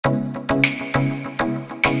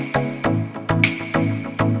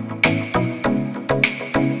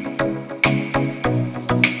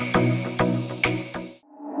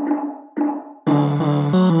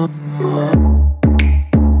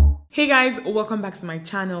guys, welcome back to my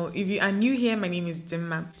channel. If you are new here, my name is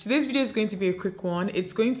Dimma. Today's video is going to be a quick one.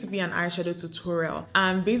 It's going to be an eyeshadow tutorial.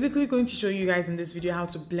 I'm basically going to show you guys in this video how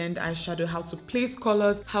to blend eyeshadow, how to place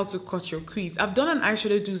colors, how to cut your crease. I've done an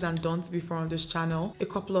eyeshadow do's and don'ts before on this channel a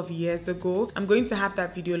couple of years ago. I'm going to have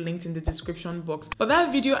that video linked in the description box. But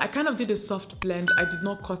that video, I kind of did a soft blend. I did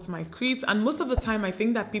not cut my crease, and most of the time I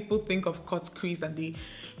think that people think of cut crease and they,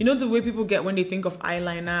 you know, the way people get when they think of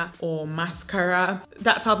eyeliner or mascara,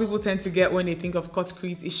 that's how people tend to get when they think of cut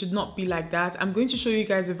crease. It should not be like that. I'm going to show you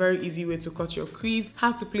guys a very easy way to cut your crease,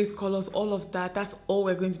 how to place colors, all of that. That's all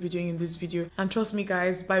we're going to be doing in this video. And trust me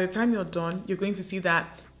guys, by the time you're done, you're going to see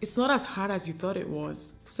that it's not as hard as you thought it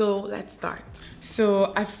was. So let's start.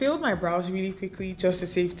 So I filled my brows really quickly just to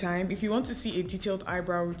save time. If you want to see a detailed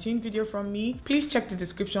eyebrow routine video from me, please check the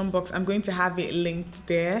description box. I'm going to have it linked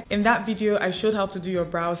there. In that video, I showed how to do your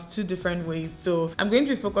brows two different ways. So I'm going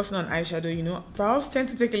to be focusing on eyeshadow. You know, brows tend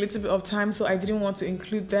to take a little bit of time, so I didn't want to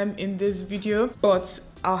include them in this video, but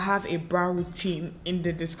I'll have a brow routine in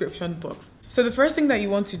the description box. So the first thing that you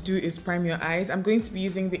want to do is prime your eyes. I'm going to be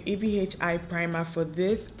using the ABH eye primer for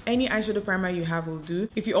this. Any eyeshadow primer you have will do.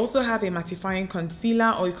 If you also have a mattifying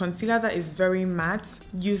concealer or a concealer that is very matte,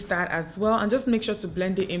 use that as well, and just make sure to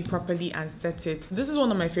blend it in properly and set it. This is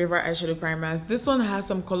one of my favorite eyeshadow primers. This one has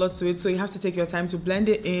some color to it, so you have to take your time to blend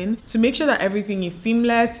it in to make sure that everything is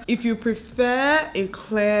seamless. If you prefer a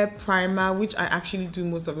clear primer, which I actually do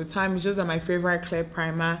most of the time, it's just that my favorite clear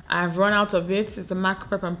primer, I've run out of it. It's the MAC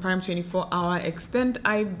Prep and Prime 24 Hour Extend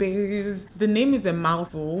Eye Base. The name is a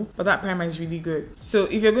mouthful, but that primer is really good. So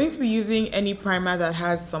if you're going to be using any primer that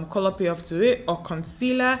has some color payoff to it or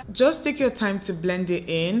concealer, just take your time to blend it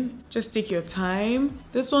in. Just take your time.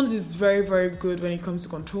 This one is very, very good when it comes to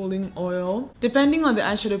controlling oil. Depending on the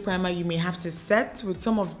eyeshadow primer, you may have to set. With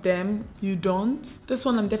some of them, you don't. This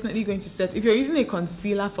one I'm definitely going to set. If you're using a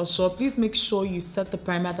concealer, for sure, please make sure you set the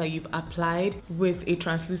primer that you've applied with a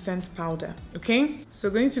translucent powder, okay? So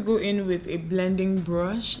going to go in with a blending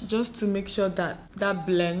brush just to make sure that that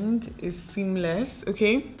blend is seamless,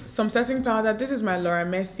 okay? Some setting powder. This is my Laura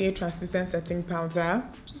Mercier translucent setting powder.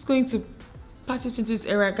 Just going to pat it into this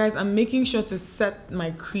area. Guys, I'm making sure to set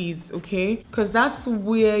my crease, okay? Because that's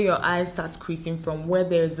where your eye starts creasing from, where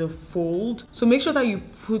there's a fold. So make sure that you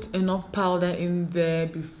put enough powder in there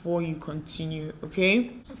before you continue,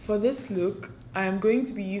 okay? For this look, I am going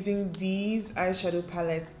to be using these eyeshadow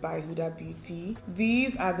palettes by Huda Beauty.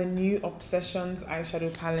 These are the new Obsessions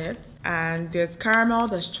eyeshadow palettes, and there's caramel,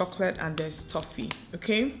 there's chocolate, and there's toffee,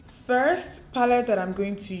 okay? First palette that I'm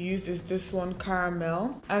going to use is this one,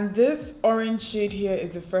 caramel, and this orange shade here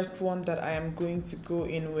is the first one that I am going to go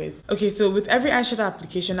in with. Okay, so with every eyeshadow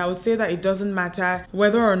application, I would say that it doesn't matter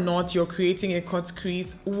whether or not you're creating a cut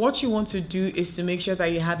crease. What you want to do is to make sure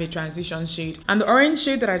that you have a transition shade, and the orange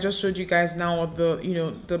shade that I just showed you guys now, or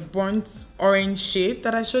the burnt orange shade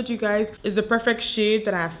that I showed you guys, is the perfect shade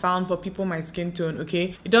that I have found for people my skin tone,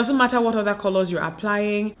 okay? It doesn't matter what other colors you're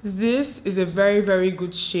applying. This is a very, very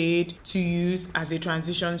good shade to use as a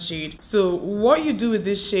transition shade. So what you do with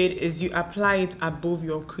this shade is you apply it above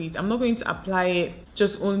your crease. I'm not going to apply it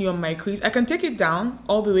just only on my crease. I can take it down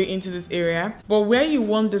all the way into this area, but where you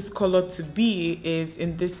want this color to be is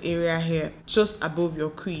in this area here, just above your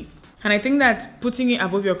crease. And I think that putting it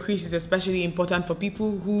above your crease is especially important for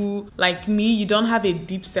people who, like me, you don't have a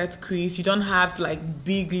deep set crease, you don't have like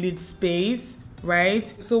big lid space,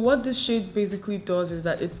 right? So what this shade basically does is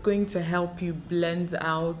that it's going to help you blend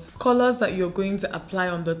out colors that you're going to apply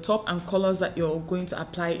on the top and colors that you're going to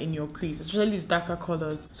apply in your crease, especially the darker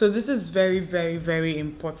colors. So this is very, very, very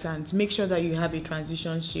important. Make sure that you have a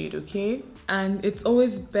transition shade, okay? And it's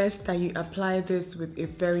always best that you apply this with a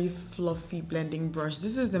very fluffy blending brush.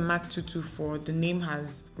 This is the MAC 224. The name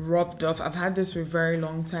has rubbed off. I've had this for a very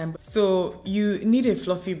long time. So you need a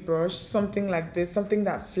fluffy brush, something like this, something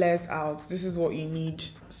that flares out. This is what you need.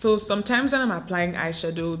 So sometimes when I'm applying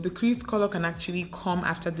eyeshadow, the crease color can actually come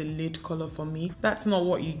after the lid color for me. That's not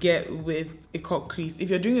what you get with a cut crease. If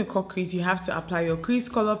you're doing a cut crease, you have to apply your crease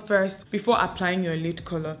color first before applying your lid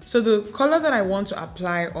color. So the color that I want to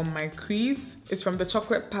apply on my crease is from the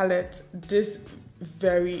chocolate palette, this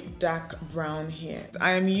very dark brown here.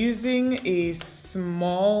 I am using a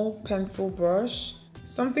small pencil brush,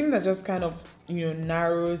 something that just kind of,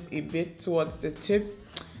 narrows a bit towards the tip.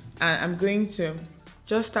 And I'm going to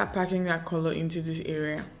just start packing that color into this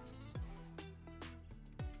area.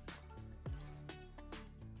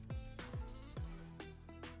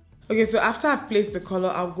 Okay, so after I've placed the color,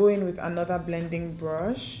 I'll go in with another blending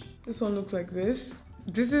brush. This one looks like this.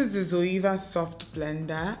 This is the Zoeva Soft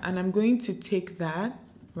Blender, and I'm going to take that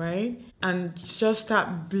right? And just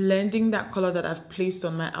start blending that color that I've placed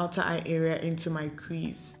on my outer eye area into my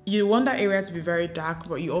crease. You want that area to be very dark,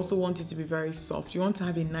 but you also want it to be very soft. You want to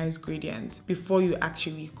have a nice gradient before you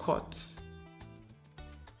actually cut.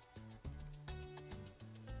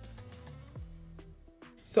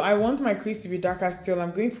 So I want my crease to be darker still.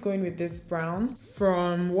 I'm going to go in with this brown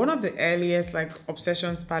from one of the earliest like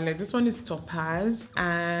Obsessions palettes. This one is Topaz,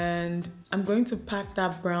 and I'm going to pack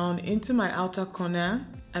that brown into my outer corner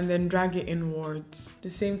and then drag it inwards. The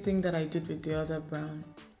same thing that I did with the other brown.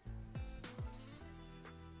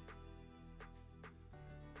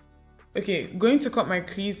 Okay, going to cut my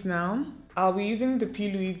crease now. I'll be using the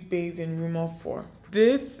Louise base in Rumor 4.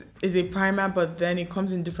 This is a primer, but then it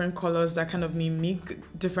comes in different colors that kind of mimic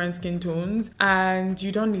different skin tones, and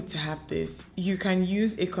you don't need to have this. You can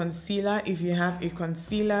use a concealer if you have a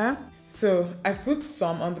concealer. So I've put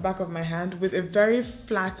some on the back of my hand with a very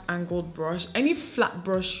flat angled brush. Any flat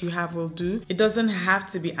brush you have will do. It doesn't have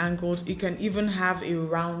to be angled. You can even have a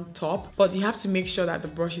round top, but you have to make sure that the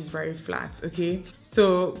brush is very flat, okay?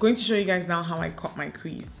 So going to show you guys now how I cut my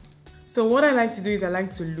crease. So what I like to do is I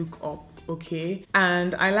like to look up, okay?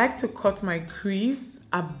 And I like to cut my crease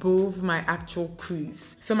above my actual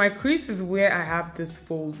crease. So my crease is where I have this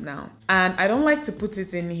fold now. And I don't like to put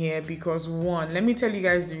it in here because one, let me tell you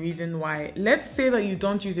guys the reason why. Let's say that you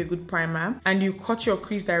don't use a good primer and you cut your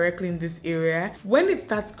crease directly in this area. When it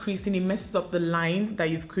starts creasing, it messes up the line that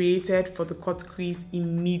you've created for the cut crease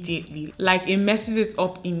immediately. Like it messes it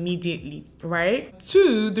up immediately, right?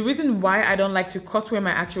 Two, the reason why I don't like to cut where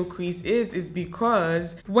my actual crease is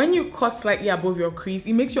because when you cut slightly above your crease,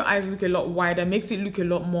 it makes your eyes look a lot wider, makes it look a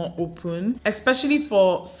lot more open, especially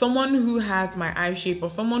for someone who has my eye shape or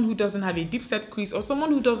someone who doesn't have a deep set crease or someone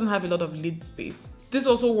who doesn't have a lot of lid space. This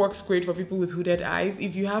also works great for people with hooded eyes.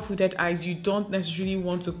 If you have hooded eyes, you don't necessarily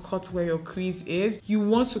want to cut where your crease is. You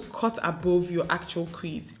want to cut above your actual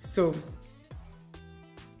crease. So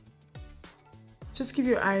just keep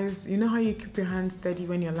your eyes, you know how you keep your hands steady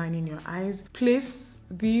when you're lining your eyes? Place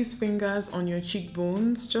these fingers on your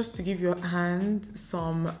cheekbones just to give your hand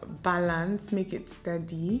some balance, make it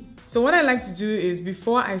steady. So what I like to do is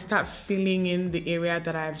before I start filling in the area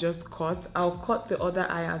that I've just cut, I'll cut the other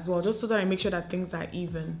eye as well, just so that I make sure that things are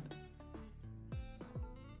even.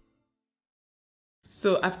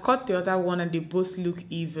 So I've cut the other one and they both look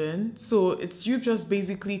even. So it's you just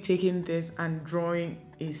basically taking this and drawing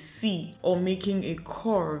a C or making a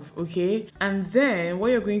curve, okay? And then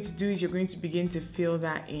what you're going to do is you're going to begin to fill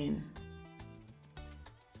that in.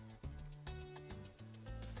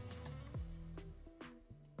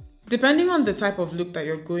 Depending on the type of look that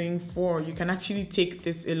you're going for, you can actually take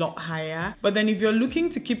this a lot higher. But then if you're looking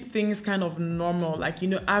to keep things kind of normal, like, you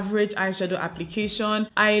know, average eyeshadow application,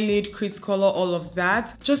 eyelid, crease color, all of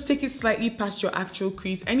that, just take it slightly past your actual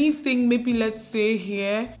crease. Anything, maybe let's say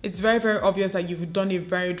here, it's very, very obvious that you've done a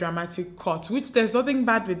very dramatic cut, which there's nothing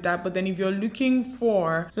bad with that. But then if you're looking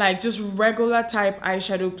for like just regular type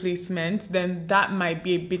eyeshadow placement, then that might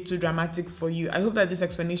be a bit too dramatic for you. I hope that this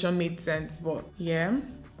explanation made sense, but yeah.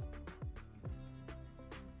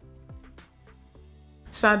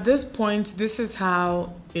 So at this point, this is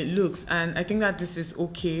how it looks, and I think that this is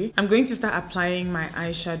okay. I'm going to start applying my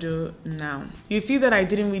eyeshadow now. You see that I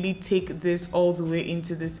didn't really take this all the way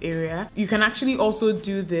into this area. You can actually also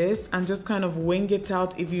do this and just kind of wing it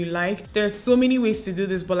out if you like. There's so many ways to do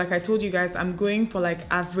this, but like I told you guys, I'm going for like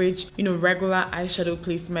average, you know, regular eyeshadow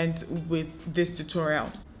placement with this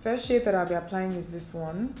tutorial. First shade that I'll be applying is this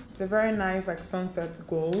one. It's a very nice like sunset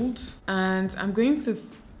gold, and I'm going to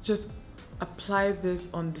just apply this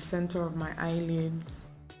on the center of my eyelids.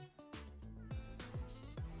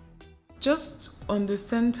 Just on the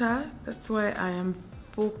center, that's why I am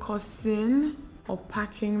focusing or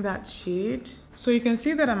packing that shade. So you can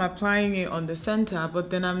see that I'm applying it on the center, but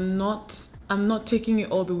then I'm not taking it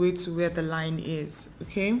all the way to where the line is,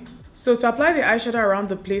 okay? So to apply the eyeshadow around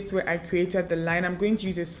the place where I created the line, I'm going to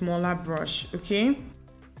use a smaller brush, okay?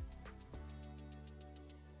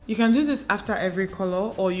 You can do this after every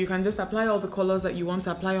color, or you can just apply all the colors that you want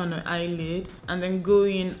to apply on your eyelid and then go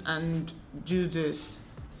in and do this.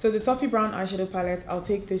 So the Toffee Brown eyeshadow palette, I'll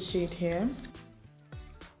take this shade here.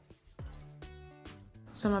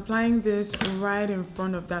 So I'm applying this right in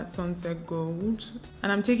front of that sunset gold,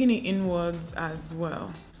 and I'm taking it inwards as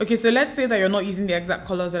well. Okay, so let's say that you're not using the exact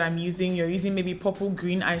colors that I'm using. You're using maybe purple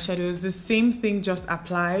green eyeshadows. The same thing just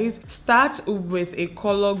applies. Start with a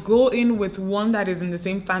color, go in with one that is in the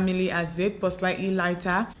same family as it but slightly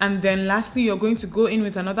lighter, and then lastly you're going to go in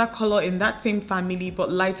with another color in that same family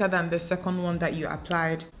but lighter than the second one that you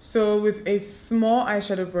applied. So with a small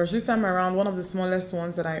eyeshadow brush, this time around one of the smallest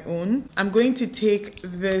ones that I own, I'm going to take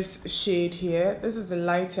this shade here. This is the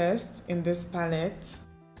lightest in this palette.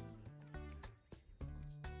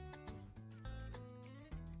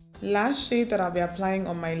 Last shade that I'll be applying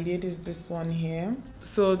on my lid is this one here.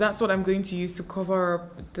 So that's what I'm going to use to cover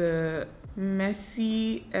up the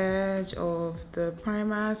messy edge of the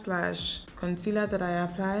primer slash concealer that I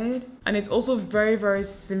applied. And it's also very, very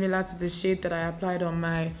similar to the shade that I applied on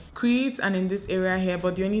my crease and in this area here,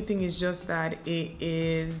 but the only thing is just that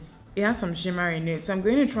it has some shimmer in it. So I'm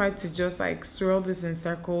going to try to just like swirl this in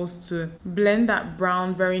circles to blend that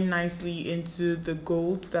brown very nicely into the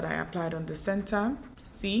gold that I applied on the center.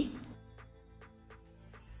 See?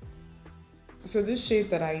 So this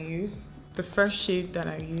shade that I used, the first shade that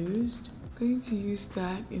I used, I'm going to use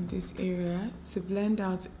that in this area to blend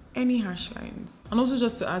out any harsh lines and also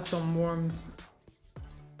just to add some warmth.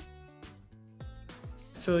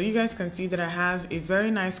 So you guys can see that I have a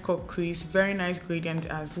very nice cut crease, very nice gradient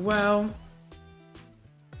as well.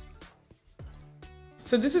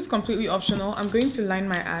 So this is completely optional. I'm going to line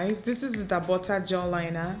my eyes. This is the Dabota gel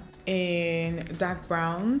liner in dark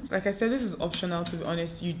brown. Like I said, this is optional, to be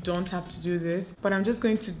honest. You don't have to do this, but I'm just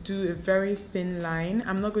going to do a very thin line.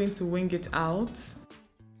 I'm not going to wing it out.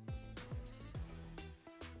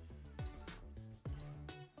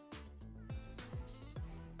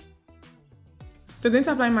 So I'm going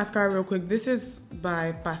to apply mascara real quick. This is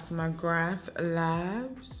by Pat McGrath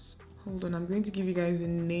Labs. Hold on, I'm going to give you guys the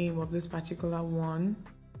name of this particular one.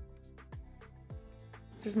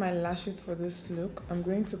 This is my lashes for this look. I'm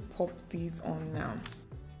going to pop these on now.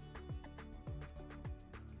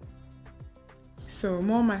 So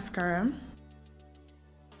more mascara.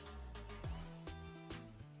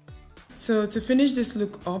 So to finish this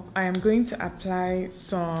look up, I am going to apply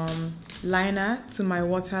some liner to my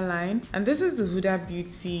waterline. And this is the Huda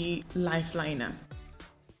Beauty Life Liner.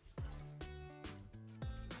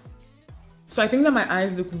 So I think that my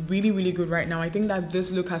eyes look really, really good right now. I think that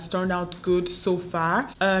this look has turned out good so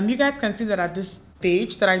far. You guys can see that at this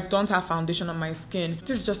stage that I don't have foundation on my skin.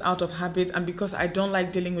 This is just out of habit and because I don't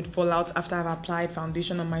like dealing with fallout after I've applied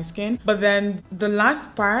foundation on my skin. But then the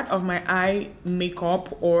last part of my eye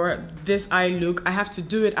makeup or this eye look, I have to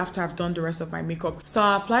do it after I've done the rest of my makeup. So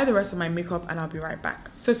I'll apply the rest of my makeup and I'll be right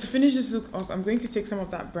back. So to finish this look up, I'm going to take some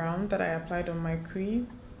of that brown that I applied on my crease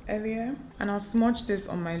earlier and I'll smudge this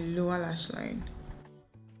on my lower lash line.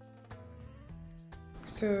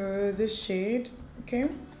 So this shade, okay.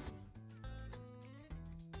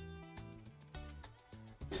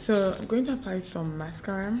 So I'm going to apply some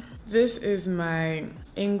mascara. This is my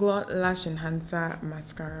Inglot Lash Enhancer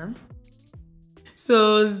mascara.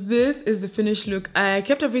 So this is the finished look. I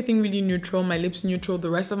kept everything really neutral, my lips neutral, the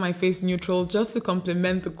rest of my face neutral, just to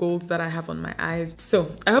complement the golds that I have on my eyes.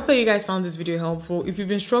 So I hope that you guys found this video helpful. If you've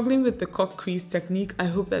been struggling with the cut crease technique, I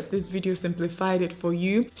hope that this video simplified it for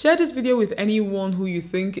you. Share this video with anyone who you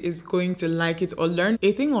think is going to like it or learn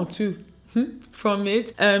a thing or two from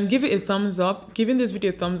it. Give it a thumbs up. Giving this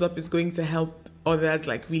video a thumbs up is going to help others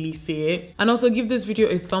like really say it. And also give this video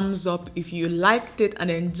a thumbs up if you liked it and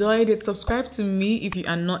enjoyed it. Subscribe to me if you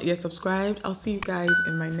are not yet subscribed. I'll see you guys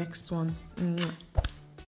in my next one.